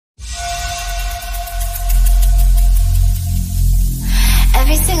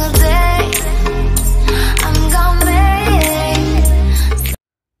single day. I'm gonna make.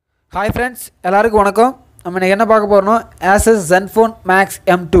 Hi friends, எல்லாருக்கும் வணக்கம். நம்ம இன்னைக்கு என்ன பார்க்க போறோம்னா Asus Zenfone MAX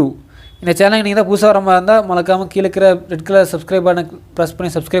M2. இந்த சேனலுக்கு நீங்க தான் புதுசா வர மாதிரி இருந்தா மறக்காம கீழ இருக்கிற ரெட் கலர் Subscribe பட்டனை பிரஸ்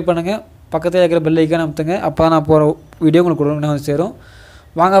பண்ணி Subscribe பண்ணுங்க. பக்கத்துல இருக்கிற பெல் ஐகானை அமுத்துங்க. அப்பதான் நான் போற வீடியோ உங்களுக்கு உடனே வந்து சேரும்.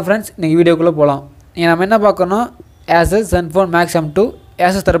 வாங்க फ्रेंड्स, இன்னைக்கு வீடியோக்குள்ள போலாம். நம்ம என்ன பார்க்கறோம்னா Asus Zenfone MAX M2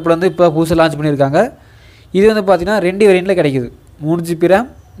 Asus தரப்புல இருந்து இப்போ புதுசா லான்ச் பண்ணிருக்காங்க. இது வந்து பாத்தீங்கன்னா ரெண்டு வேரியன்ட்ல கிடைக்குது. 3GB RAM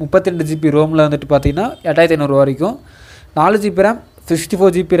 32GB ROM ல வந்துட்டு பாத்தீங்கன்னா 8500 வரைக்கும், 4GB RAM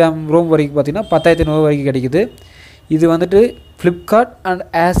 64GB RAM ROM வரைக்கும் பாத்தீங்கன்னா 10500 வரைக்கும் கிடைக்குது. இது வந்துட்டு Flipkart and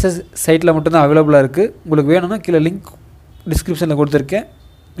Asus சைட்ல மட்டும் தான் அவேலபிளா இருக்கு. உங்களுக்கு வேணும்னா கீழ லிங்க் டிஸ்கிரிப்ஷன்ல கொடுத்திருக்கேன்.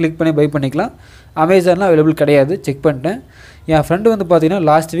 கிளிக் பண்ணி பை பண்ணிக்கலாம். Amazonல அவேலபிள் கிடையாது, செக் பண்ணிட்டேன். என் friend வந்து பாத்தீங்கன்னா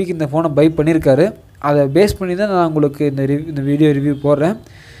லாஸ்ட் வீக் இந்த ஃபோனை பை பண்ணிருக்காரு. அதை பேஸ் பண்ணி தான் நான் உங்களுக்கு இந்த வீடியோ ரிவ்யூ போடுறேன்.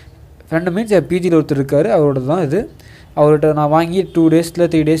 friend மீன்ஸ் பிஜில ஒருத்தர் இருக்காரு, அவரோட தான் இது. அவர்கிட்ட நான் வாங்கி 2 டேஸ்ல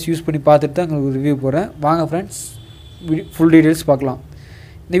 3 டேஸ் யூஸ் பண்ணி பார்த்துட்டு தான் உங்களுக்கு ரிவ்யூ போடுறேன். வாங்க फ्रेंड्स, ஃபுல் டீடைல்ஸ் பார்க்கலாம்.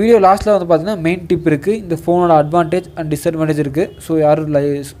 இந்த வீடியோ லாஸ்ட்ல வந்து பாத்தீங்கன்னா மெயின் டிப் இருக்கு. இந்த ஃபோனோட அட்வான்டேஜ் அண்ட் டிஸ்அட்வான்டேஜ் இருக்கு. ஸோ யாரும்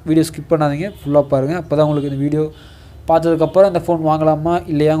வீடியோ ஸ்கிப் பண்ணாதீங்க, ஃபுல்லாக பாருங்க. அப்பதான் உங்களுக்கு இந்த வீடியோ பார்த்ததுக்கப்புறம் இந்த ஃபோன் வாங்கலாமா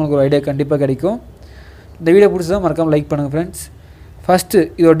இல்லையா உங்களுக்கு ஒரு ஐடியா கண்டிப்பாக கிடைக்கும். இந்த வீடியோ பிடிச்சதா மறக்காம லைக் பண்ணுங்கள் ஃப்ரெண்ட்ஸ். ஃபஸ்ட்டு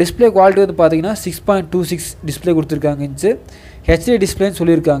இதோட டிஸ்பிளே குவாலிட்டி வந்து பார்த்தீங்கன்னா 6.26 டிஸ்பிளே கொடுத்துருக்காங்க இன்ச்சு. ஹெச்டி டிஸ்பிளேன்னு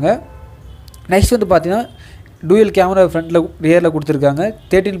சொல்லியிருக்காங்க. நெக்ஸ்ட் வந்து பார்த்தீங்கன்னா டூயல் கேமரா ஃப்ரண்ட்டில் ரியரில் கொடுத்துருக்காங்க.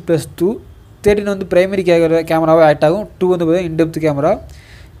 13+2 13 வந்து பிரைமரி கேமராவாக ஆட் ஆகும். 2 வந்து பார்த்தீங்கன்னா இன்டெப்த் கேமரா.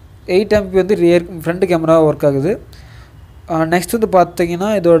 8 MP வந்து ரியர் ஃப்ரண்ட் கேமராவாக ஒர்க் ஆகுது. நெக்ஸ்ட் வந்து பார்த்தீங்கன்னா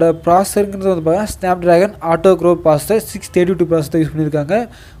இதோட ப்ராசஸருங்கிறது வந்து பார்த்தீங்கன்னா Snapdragon auto grow processor 632 processor use பண்ணியிருக்காங்க.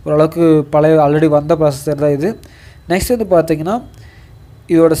 ஓரளவுக்கு பழைய ஆல்ரெடி வந்த ப்ராசஸர் தான் இது. நெக்ஸ்ட் வந்து பார்த்தீங்கன்னா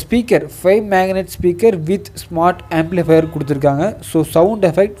இதோட speaker 5 magnet speaker with smart amplifier கொடுத்துருக்காங்க. ஸோ சவுண்ட்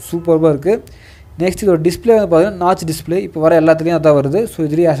எஃபெக்ட் சூப்பராக இருக்குது. நெக்ஸ்ட் இதோட டிஸ்பிளே வந்து பார்த்தீங்கன்னா நாச் டிஸ்பிளே. இப்போ வர எல்லாத்துலேயும் அதான் வருது. ஸோ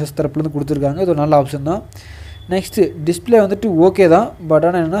இதுலேயே Asus தரப்புலேருந்து கொடுத்துருக்காங்க. இது ஒரு நல்ல ஆப்ஷன் தான். நெக்ஸ்ட்டு டிஸ்பிளே வந்துட்டு ஓகே தான், பட்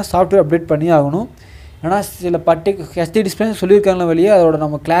ஆனால் என்னென்னா சாஃப்ட்வேர் அப்டேட் பண்ணி ஆகணும். ஏன்னா சில ஹெச்டி டிஸ்பிளே சொல்லியிருக்காங்க வெளியே, அதோட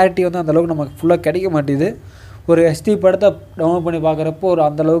நம்ம கிளாரிட்டி வந்து அந்தளவுக்கு நமக்கு ஃபுல்லாக கிடைக்க மாட்டேது. ஒரு ஹெச்டி படத்தை டவுன்லோட் பண்ணி பார்க்குறப்போ ஒரு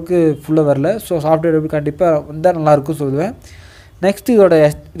அந்தளவுக்கு ஃபுல்லாக வரல. ஸோ சாஃப்ட்வேர் கண்டிப்பாக வந்தால் நல்லாயிருக்கும் சொல்லுவேன். நெக்ஸ்ட்டு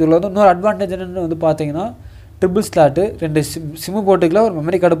இதில் வந்து இன்னொரு அட்வான்டேஜ் என்னென்னு வந்து பார்த்தீங்கன்னா ட்ரிபிள் ஸ்லாட்டு 2 சிம்மு போட்டுக்கலாம், ஒரு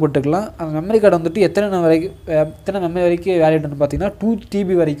மெமரி கார்டு போட்டுக்கலாம். அந்த மெமரி கார்டு வந்துட்டு எத்தனை மெமரி வரைக்கும் வேலிட்னு பார்த்தீங்கன்னா 2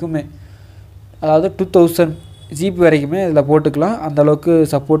 TB வரைக்குமே, அதாவது 2000 GB வரைக்குமே இதில் போட்டுக்கலாம். அந்தளவுக்கு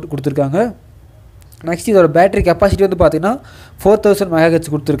சப்போர்ட் கொடுத்துருக்காங்க. நெக்ஸ்ட் இதோட பேட்டரி கெப்பாசிட்டி வந்து பார்த்தீங்கன்னா 4000 mAh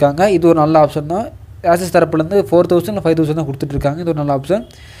கொடுத்துருக்காங்க. இது ஒரு நல்ல ஆப்ஷன் தான். Asus தரப்புலேருந்து 4000 இல்லை 5000 தான் கொடுத்துட்ருக்காங்க. இது ஒரு நல்ல ஆப்ஷன்.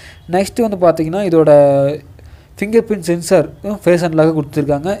 நெக்ஸ்ட்டு வந்து பார்த்தீங்கன்னா இதோட ஃபிங்கர் பிரிண்ட் சென்சார் ஃபேஸ் அன்லாக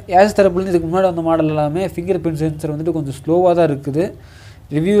கொடுத்துருக்காங்க. Asus தரப்புலேருந்து இதுக்கு முன்னாடி வந்த மாடல் எல்லாமே ஃபிங்கர் பிரிண்ட் சென்சார் வந்துட்டு கொஞ்சம் ஸ்லோவாக தான் இருக்குது.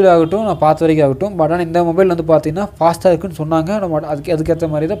 ரிவ்யூவில் ஆகட்டும், நான் பார்த்த வரைக்கும் ஆகட்டும். பட் ஆனால் இந்த மொபைல் வந்து பார்த்தீங்கன்னா ஃபாஸ்ட்டாக இருக்குன்னு சொன்னாங்க. நம்ம அதுக்கேற்ற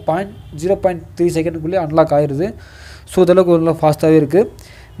மாதிரி தான் 0.3 செகண்டுக்குள்ளேயே அன்லாக் ஆயிடுது. ஸோ இதளவுக்கு ஒரு ஃபாஸ்ட்டாகவே இருக்குது.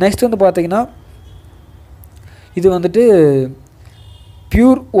 நெக்ஸ்ட் வந்து பார்த்தீங்கன்னா இது வந்துட்டு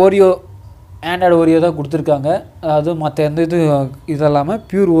பியூர் ஓரியோ ஆண்ட்ராய்டு ஓரியோ தான் கொடுத்துருக்காங்க. அதாவது மற்ற எந்த இது இல்லாமல்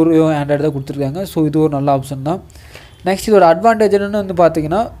பியூர் ஓரியோ ஆண்ட்ராய்டு தான் கொடுத்துருக்காங்க. ஸோ இது ஒரு நல்ல ஆப்ஷன் தான். நெக்ஸ்ட் இதோட அட்வான்டேஜ் என்னென்னு வந்து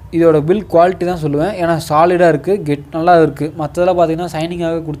பார்த்தீங்கன்னா இதோட பில் குவாலிட்டி தான் சொல்லுவேன். ஏன்னா சாலிடாக இருக்குது, நல்லா இருக்குது. மற்றதெல்லாம் பார்த்தீங்கன்னா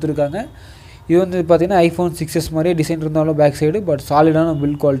சைனிங்காக கொடுத்துருக்காங்க. இது வந்து பார்த்தீங்கன்னா iPhone 6s மாதிரியே டிசைன் இருந்தாலும் back side, but சாலிடான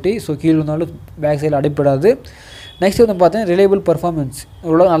bill quality. So கீழே இருந்தாலும் பேக் சைடில் அடிப்படாது. நெக்ஸ்ட் வந்து பார்த்தீங்கன்னா ரிலேபிள் பர்ஃபார்மன்ஸ்,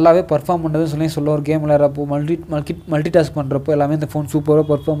 இவ்வளோ நல்லாவே பர்ஃபார்ம் பண்ணுறதுன்னு சொல்ல ஒரு கேம் விளையாடுறப்போ மல்டி டாஸ்க் பண்ணுறப்போ எல்லாமே இந்த ஃபோன் சூப்பராக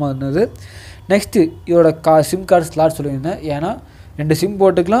பர்ஃபார்ம் ஆகுது. நெக்ஸ்ட்டு இதோட சிம் கார்டு ஸ்லாட் சொல்லியிருந்தேன். ஏன்னா 2 சிம்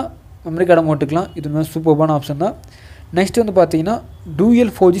போட்டுக்கலாம், மெமரி கார்டை போட்டுக்கலாம். இது மாதிரி சூப்பரான ஆப்ஷன் தான். நெக்ஸ்ட் வந்து பார்த்தீங்கன்னா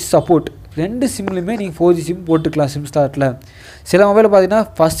டூயல் 4G சப்போர்ட். 2 சிம்லையுமே நீங்கள் 4G சிம் போட்டுக்கலாம் சிம் ஸ்லாட்டில். சில மொபைலில் பார்த்தீங்கன்னா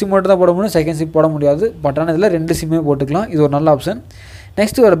ஃபஸ்ட் சிம் மட்டும் தான் போட முடியும், செகண்ட் சிம் போட முடியாது. பட் ஆனால் இதில் 2 சிம்மே போட்டுக்கலாம். இது ஒரு நல்ல ஆப்ஷன்.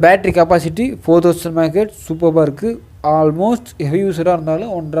 நெக்ஸ்ட்டு ஒரு பேட்டரி கெப்பாசிட்டி 4000 mAh சூப்பராக இருக்குது. ஆல்மோஸ்ட் ஹெவி யூஸராக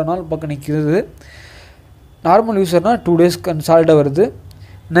இருந்தாலும் 1.5 நாள் பக்கம் நிற்கிறது. நார்மல் யூஸர்னால் 2 டேஸ் சாலிடாக வருது.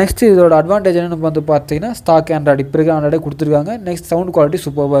 நெக்ஸ்ட்டு இதோட அட்வான்டேஜ் என்னென்னு வந்து பார்த்தீங்கன்னா ஸ்டாக் ஆண்ட்ராய்டு இப்போ இருக்க ஆண்ட்ராய்டே கொடுத்துருக்காங்க. நெக்ஸ்ட் சவுண்ட் குவாலிட்டி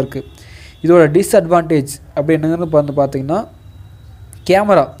சூப்பராக இருக்குது. இதோட டிஸ்அட்வான்டேஜ் அப்படி என்னங்கிறது வந்து பார்த்தீங்கன்னா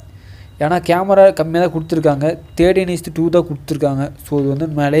கேமரா. ஏன்னா கேமரா கம்மியாக தான் கொடுத்துருக்காங்க, 13:2 தான் கொடுத்துருக்காங்க. ஸோ இது வந்து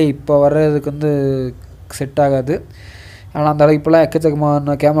மேலே இப்போ வர்றதுக்கு வந்து செட் ஆகாது. ஆனால் அந்த அளவுக்கு இப்போலாம்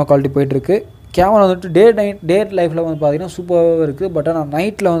எக்கச்சக்கமான கேமரா குவாலிட்டி போயிட்டுருக்கு. கேமரா வந்துட்டு டே லைஃப்பில் வந்து பார்த்தீங்கன்னா சூப்பராகவே இருக்குது. பட் ஆனால்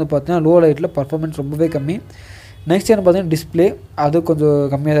நைட்டில் வந்து பார்த்தீங்கன்னா லோ லைட்டில் பர்ஃபார்மன்ஸ் ரொம்பவே கம்மி. நெக்ஸ்ட் என்ன பார்த்தீங்கன்னா டிஸ்பிளே அது கொஞ்சம்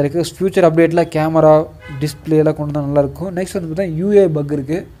கம்மியாக தான் இருக்குது. ஃபியூச்சர் அப்டேட்டில் கேமரா டிஸ்பிளேலாம் கொண்டு தான் நல்லாயிருக்கும். நெக்ஸ்ட் வந்து பார்த்தீங்கன்னா யூஏ பக்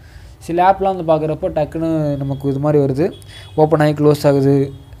இருக்குது. சில ஆப்லாம் வந்து பார்க்குறப்போ டக்குன்னு நமக்கு இது மாதிரி வருது, ஓப்பன் ஆகி க்ளோஸ் ஆகுது,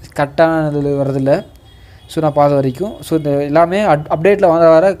 கரெக்டான இதில் வரதில்லை. ஸோ நான் பார்த்த வரைக்கும். ஸோ இந்த எல்லாமே அப்டேட்டில்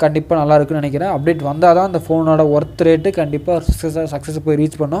வர கண்டிப்பாக நல்லா இருக்குன்னு நினைக்கிறேன். அப்டேட் வந்தால் தான் அந்த ஃபோனோட ஒர்த் ரேட்டு கண்டிப்பாக சக்ஸஸ் போய்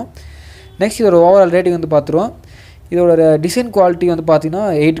ரீச் பண்ணோம். நெக்ஸ்ட் இதோட ஓவரால் ரேட்டிங் வந்து பார்த்துருவோம். இதோட டிசைன் குவாலிட்டி வந்து பார்த்திங்கன்னா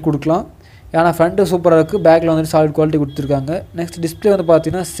 8 கொடுக்கலாம். ஏன்னா ஃப்ரண்ட்டு சூப்பராக இருக்குது, பேக்கில் வந்துட்டு சாலிட் குவாலிட்டி கொடுத்துருக்காங்க. நெக்ஸ்ட் டிஸ்பிளே வந்து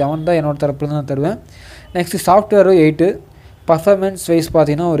பார்த்திங்கன்னா 7 தான் என்னோட தரப்புலேருந்து நான் தருவேன். நெக்ஸ்ட்டு சாஃப்ட்வேரும் 8, பர்ஃபார்மன்ஸ் வைஸ்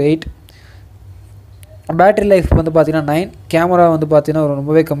பார்த்திங்கன்னா ஒரு 8, பேட்டரி லைஃப் வந்து பார்த்திங்கன்னா 9, கேமரா வந்து பார்த்திங்கன்னா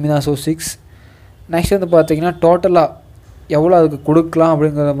ரொம்பவே கம்மி தான், ஸோ 6. நெக்ஸ்ட் வந்து பார்த்திங்கன்னா டோட்டலாக எவ்வளோ அதுக்கு கொடுக்கலாம்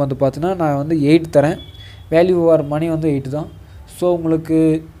அப்படிங்கிறத வந்து பார்த்திங்கன்னா நான் வந்து 8 தரேன். வேல்யூ ஆர் மணி வந்து 8 தான். ஸோ உங்களுக்கு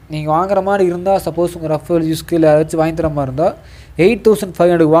நீங்கள் வாங்குற மாதிரி இருந்தால், சப்போஸ் உங்கள் ரஃபல் யூஸ்க்கு இல்லை யாராச்சும் வாங்கி தர மாதிரி இருந்தால்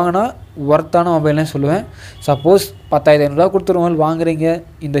 8500 வாங்கினா ஒர்த்தான மொபைல்னே சொல்லுவேன். சப்போஸ் 10,500 கொடுத்துருவோம் வாங்குறீங்க,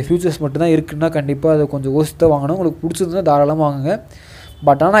 இந்த ஃபியூச்சர்ஸ் மட்டும்தான் இருக்குன்னா கண்டிப்பாக அதை கொஞ்சம் யோசித்து வாங்கணும். உங்களுக்கு பிடிச்சிருந்தா தாராளமாக வாங்குங்க.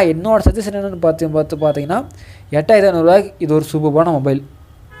 பட் ஆனால் என்னோடய சஜஷன் என்னென்னு பார்த்தீங்கன்னா 8500 இது ஒரு சூப்பரான மொபைல்.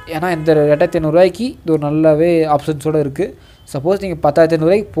 ஏன்னா இந்த 8500 இது ஒரு நல்லாவே ஆப்ஷன்ஸோடு இருக்குது. சப்போஸ் நீங்கள்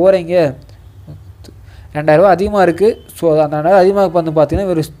 10,500 போகிறீங்க, 2000 அதிகமாக இருக்குது. ஸோ அந்த 2000 அதிகமாக வந்து பார்த்தீங்கன்னா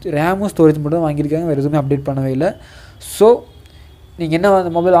வெறும் ரேமும் ஸ்டோரேஜ் மட்டும் வாங்கியிருக்காங்க, வேறு எதுவுமே அப்டேட் பண்ணவே இல்லை. ஸோ நீங்கள் என்ன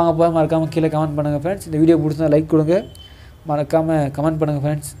அந்த மொபைல் வாங்க போக மறக்காமல் கீழே கமெண்ட் பண்ணுங்கள் ஃப்ரெண்ட்ஸ். இந்த வீடியோ பிடிச்சிருந்தா லைக் கொடுங்க, மறக்காமல் கமெண்ட் பண்ணுங்கள்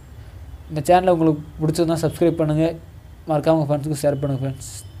ஃப்ரெண்ட்ஸ். இந்த சேனலை உங்களுக்கு பிடிச்சதுன்னா சப்ஸ்கிரைப் பண்ணுங்கள், மறக்காமல் ஃப்ரெண்ட்ஸுக்கு ஷேர் பண்ணுங்கள்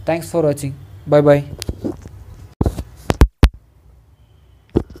ஃப்ரெண்ட்ஸ். தேங்க்ஸ் ஃபார் வாட்சிங். Bye bye.